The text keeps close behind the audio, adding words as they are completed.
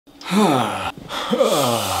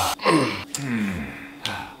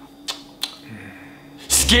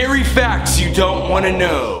Scary facts you don't want to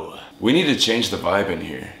know. We need to change the vibe in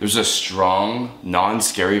here. There's a strong,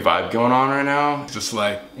 non-scary vibe going on right now. It's just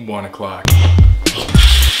like 1 o'clock.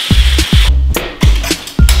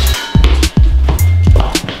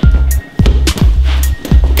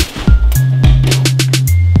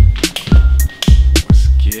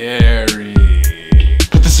 Scary.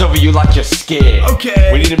 Put this over you like you're scared.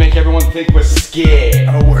 Okay. We need to make everyone think we're scared.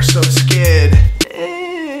 Oh, we're so scared.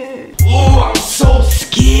 Oh, I'm so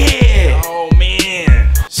scared. Oh,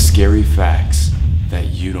 man. Scary facts that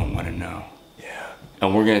you don't want to know. Yeah.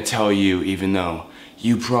 And we're gonna tell you even though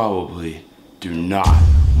you probably do not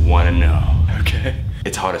want to know. Okay.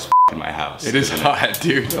 It's hot as in my house. It is hot,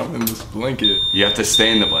 dude. I'm in this blanket. You have to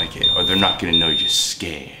stay in the blanket or they're not gonna know you're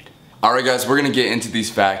scared. Alright guys, we're gonna get into these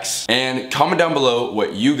facts and comment down below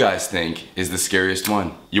what you guys think is the scariest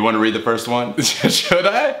one. You wanna read the first one? Should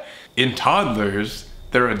I? In toddlers,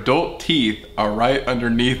 their adult teeth are right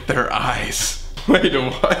underneath their eyes. Wait,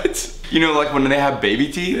 what? You know, like when they have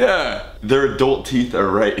baby teeth? Yeah. Their adult teeth are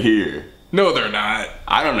right here. No, they're not.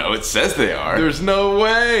 I don't know, it says they are. There's no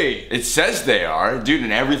way. It says they are. Dude,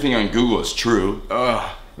 and everything on Google is true. Ugh,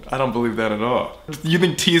 I don't believe that at all. You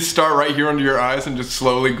think teeth start right here under your eyes and just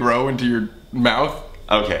slowly grow into your mouth?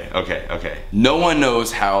 Okay. No one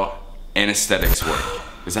knows how anesthetics work.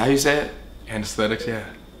 Is that how you say it? Anesthetics, yeah.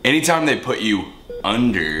 Anytime they put you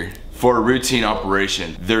under for a routine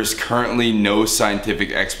operation, there's currently no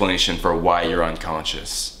scientific explanation for why you're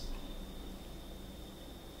unconscious.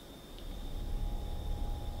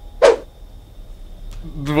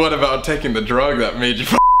 What about taking the drug that made you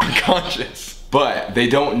unconscious? But they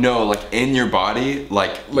don't know, like, in your body,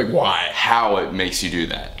 like why? How it makes you do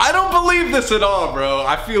that. I don't believe this at all, bro.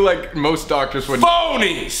 I feel like most doctors would—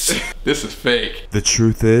 Phonies! This is fake. The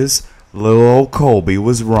truth is, little old Colby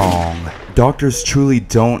was wrong. Doctors truly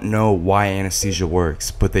don't know why anesthesia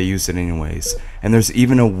works, but they use it anyways. And there's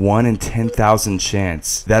even a 1 in 10,000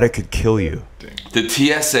 chance that it could kill you. The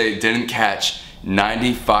TSA didn't catch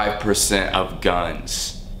 95% of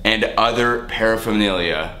guns and other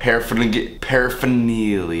paraphernalia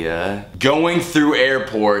going through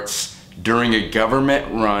airports during a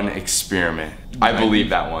government-run experiment. I believe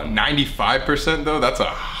that one. 95% though? That's a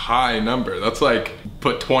high number. That's like,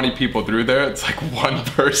 put 20 people through there, it's like 1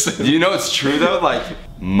 person. You know it's true though? Like,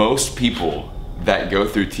 most people that go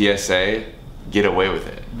through TSA get away with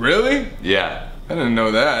it. Really? Yeah. I didn't know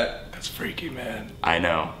that. That's freaky, man. I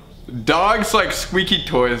know. Dogs like squeaky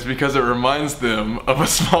toys because it reminds them of a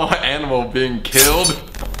small animal being killed.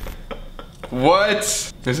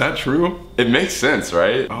 What? Is that true? It makes sense,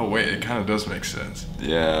 right? Oh wait, it kind of does make sense.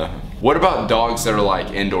 Yeah. What about dogs that are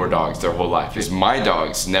like indoor dogs their whole life? Because my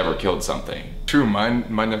dogs never killed something. True, mine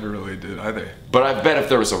never really did either. But I bet if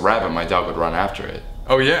there was a rabbit, my dog would run after it.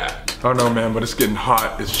 Oh yeah. Oh no, man, but it's getting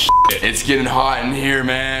hot as shit. It's getting hot in here,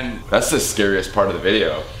 man. That's the scariest part of the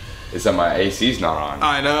video, is that my AC's not on.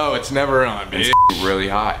 I know, it's never on, bitch. It's really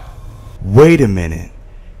hot. Wait a minute.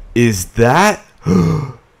 Is that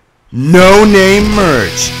No Name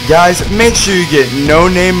merch? Guys, make sure you get No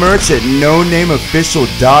Name merch at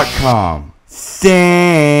nonameofficial.com.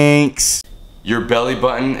 Thanks. Your belly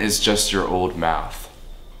button is just your old mouth.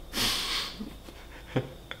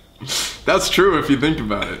 That's true if you think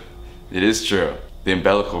about it. It is true. The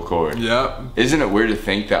umbilical cord. Yeah. Isn't it weird to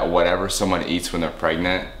think that whatever someone eats when they're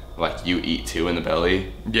pregnant, like you eat too in the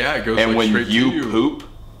belly? Yeah, it goes and like when straight you to you. poop,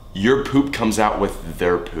 your poop comes out with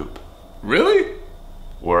their poop. Really?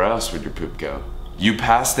 Where else would your poop go? You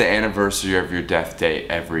pass the anniversary of your death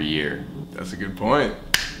date every year. That's a good point.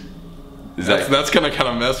 That's gonna kind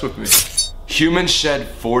of mess with me. Humans shed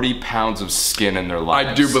 40 pounds of skin in their lives.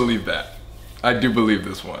 I do believe that. I do believe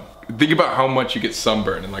this one. Think about how much you get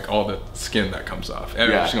sunburned and like all the skin that comes off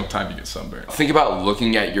every single time you get sunburned. Think about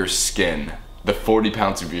looking at your skin, the 40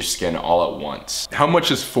 pounds of your skin all at once. How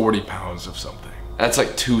much is 40 pounds of something? That's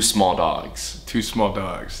like 2 small dogs. 2 small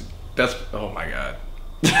dogs. That's, oh my God.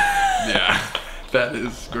 Yeah, that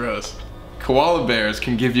is gross. Koala bears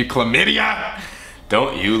can give you chlamydia.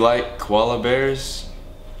 Don't you like koala bears?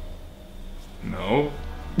 No.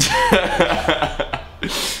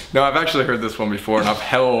 No, I've actually heard this one before, and I've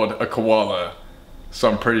held a koala,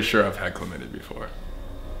 so I'm pretty sure I've had chlamydia before.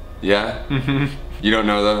 Yeah? Mm-hmm. You don't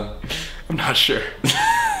know though? I'm not sure.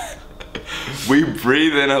 We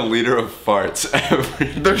breathe in a liter of farts every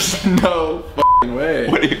day. There's no fucking way.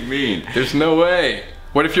 What do you mean? There's no way.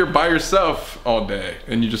 What if you're by yourself all day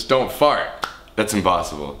and you just don't fart? That's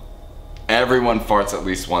impossible. Everyone farts at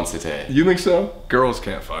least once a day. You think so? Girls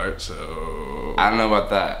can't fart, so... I don't know about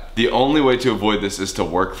that. The only way to avoid this is to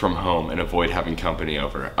work from home and avoid having company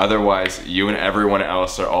over. Otherwise, you and everyone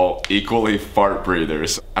else are all equally fart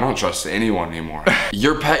breathers. I don't trust anyone anymore.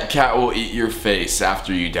 Your pet cat will eat your face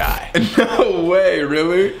after you die. No way,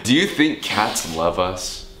 really? Do you think cats love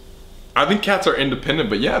us? I think cats are independent,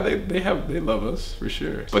 but yeah, they love us, for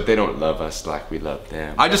sure. But they don't love us like we love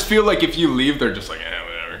them. I just feel like if you leave, they're just like, whatever.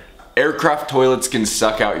 Aircraft toilets can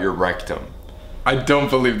suck out your rectum. I don't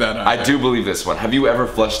believe that either. I do believe this one. Have you ever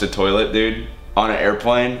flushed a toilet, dude? On an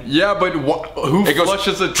airplane? Yeah, but who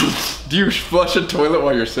flushes a... Do you flush a toilet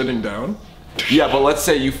while you're sitting down? Yeah, but let's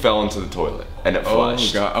say you fell into the toilet and it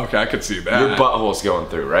flushed. Oh god, okay, I could see that. Your butthole's going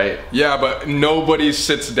through, right? Yeah, but nobody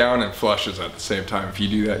sits down and flushes at the same time. If you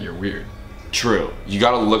do that, you're weird. True. You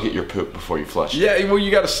gotta look at your poop before you flush it. Yeah, well,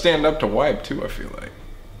 you gotta stand up to wipe too, I feel like.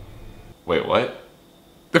 Wait, what?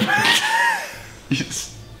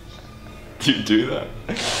 You do that?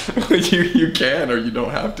 you can, or you don't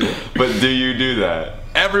have to. But do you do that?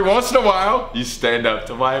 Every once in a while. You stand up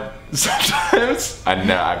to wipe? Sometimes.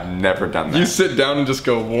 I've never done that. You sit down and just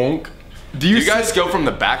go wonk. Do you guys go from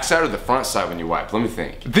the back side or the front side when you wipe? Let me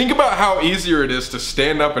think. Think about how easier it is to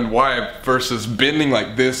stand up and wipe versus bending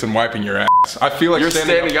like this and wiping your ass. I feel like you're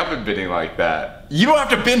standing up and bending like that. You don't have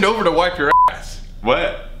to bend over to wipe your ass.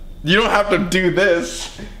 What? You don't have to do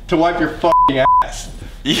this to wipe your fucking ass.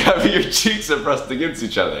 Yeah, but your cheeks are pressed against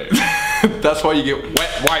each other. That's why you get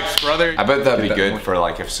wet wipes, brother. I bet that'd be good for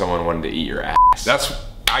like if someone wanted to eat your ass.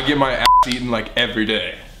 I get my ass eaten like every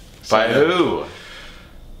day. By who?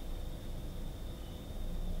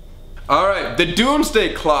 Alright, the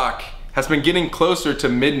doomsday clock has been getting closer to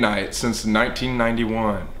midnight since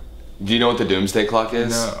 1991. Do you know what the doomsday clock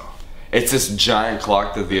is? No. It's this giant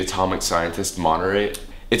clock that the atomic scientists moderate.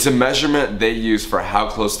 It's a measurement they use for how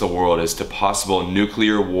close the world is to possible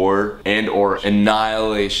nuclear war and or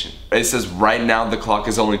annihilation. It says right now the clock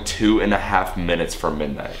is only 2.5 minutes from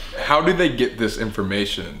midnight. How do they get this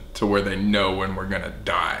information to where they know when we're gonna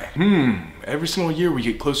die? Every single year we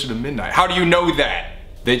get closer to midnight. How do you know that?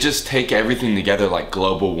 They just take everything together, like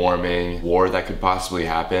global warming, war that could possibly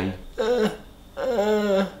happen. Why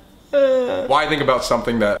think about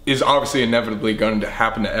something that is obviously inevitably going to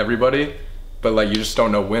happen to everybody, but like you just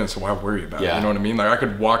don't know when, so why worry about it? You know what I mean? Like I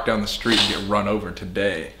could walk down the street and get run over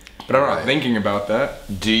today, but I'm not thinking about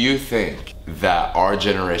that. Do you think that our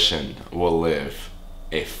generation will live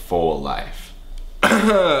a full life?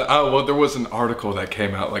 Oh, well, there was an article that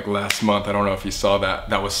came out like last month, I don't know if you saw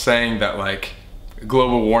that, that was saying that like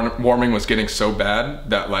global warming was getting so bad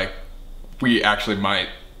that like we actually might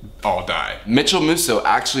all die. Mitchell Musso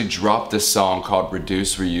actually dropped a song called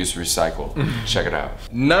Reduce, Reuse, Recycle. Check it out.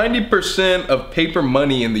 90% of paper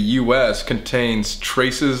money in the US contains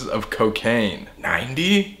traces of cocaine.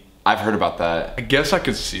 90? I've heard about that. I guess I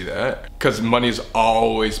could see that. Because money is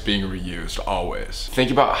always being reused, always. Think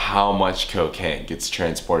about how much cocaine gets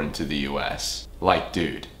transported to the US. Like,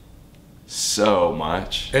 dude, so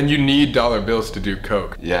much. And you need dollar bills to do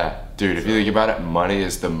coke. Yeah, dude, if you think about it, money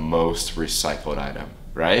is the most recycled item.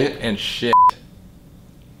 Right? And shit.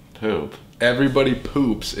 Poop. Everybody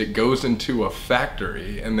poops. It goes into a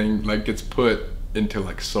factory and then like gets put into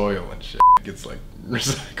like soil and shit. It gets like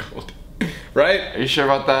recycled. Right? Are you sure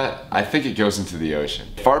about that? I think it goes into the ocean.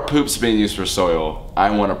 If our poop's being used for soil, I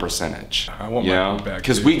want a percentage. I want my poop back.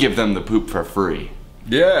 Because we give them the poop for free.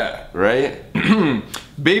 Yeah. Right?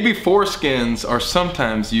 Baby foreskins are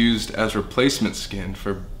sometimes used as replacement skin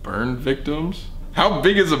for burn victims. How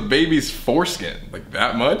big is a baby's foreskin? Like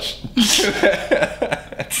that much?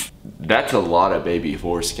 That's a lot of baby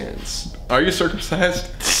foreskins. Are you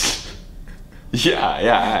circumcised?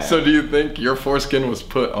 Yeah. So do you think your foreskin was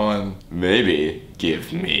put on? Maybe.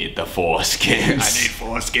 Give me the foreskins. I need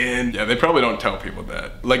foreskin. Yeah, they probably don't tell people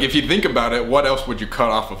that. Like if you think about it, what else would you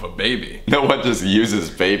cut off of a baby? No one just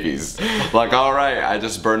uses babies. Like, all right, I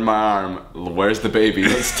just burned my arm. Where's the baby?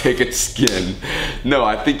 Let's take its skin. No,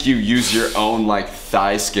 I think you use your own like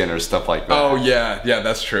thigh skin or stuff like that. Oh yeah,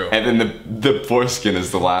 that's true. And then the foreskin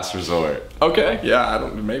is the last resort. Okay, yeah,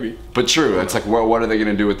 maybe. But true, it's like, well, what are they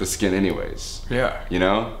gonna do with the skin anyways? Yeah. You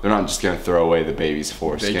know? They're not just gonna throw away the baby's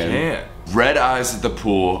foreskin. They can't. Red eyes at the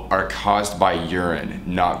pool are caused by urine,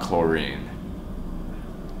 not chlorine.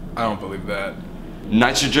 I don't believe that.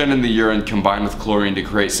 Nitrogen in the urine combined with chlorine to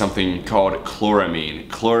create something called chloramine.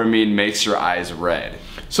 Chloramine makes your eyes red.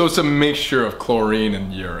 So it's a mixture of chlorine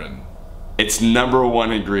and urine. Its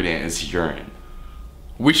 #1 ingredient is urine.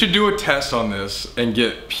 We should do a test on this and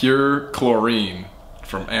get pure chlorine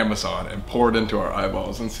from Amazon and pour it into our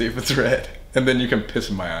eyeballs and see if it's red. And then you can piss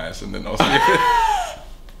in my eyes and then I'll see if it...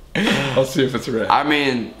 I'll see if it's red. I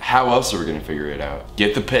mean, how else are we gonna figure it out?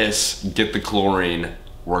 Get the piss, get the chlorine,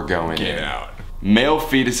 we're going Get in. out. Male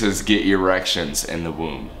fetuses get erections in the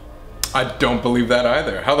womb. I don't believe that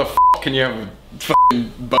either. How the f can you have a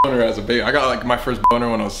fucking boner as a baby? I got like my first boner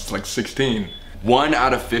when I was like 16. 1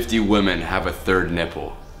 out of 50 women have a third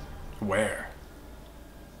nipple. Where?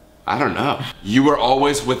 I don't know. You are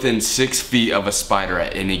always within 6 feet of a spider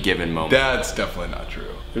at any given moment. That's definitely not true.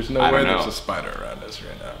 There's no I way don't know. there's a spider around us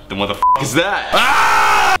right now. Then what the f is that?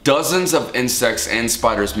 Ah! Dozens of insects and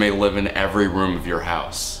spiders may live in every room of your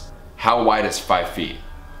house. How wide is 5 feet?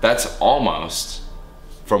 That's almost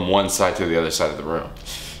from one side to the other side of the room.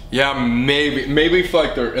 Yeah, maybe if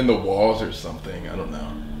like they're in the walls or something. I don't know.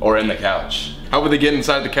 Or in the couch. How would they get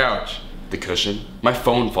inside the couch? The cushion. My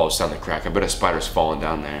phone falls down the crack. I bet a spider's falling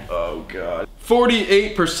down there. Oh god.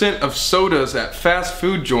 48% of sodas at fast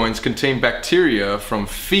food joints contain bacteria from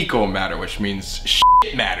fecal matter, which means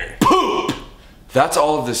shit matter. Poop! That's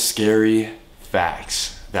all of the scary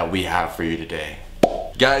facts that we have for you today.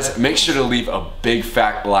 Guys, make sure to leave a big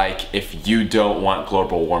fat like if you don't want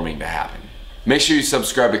global warming to happen. Make sure you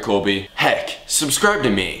subscribe to Colby. Heck, subscribe to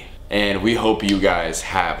me. And we hope you guys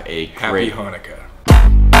have a Happy Hanukkah.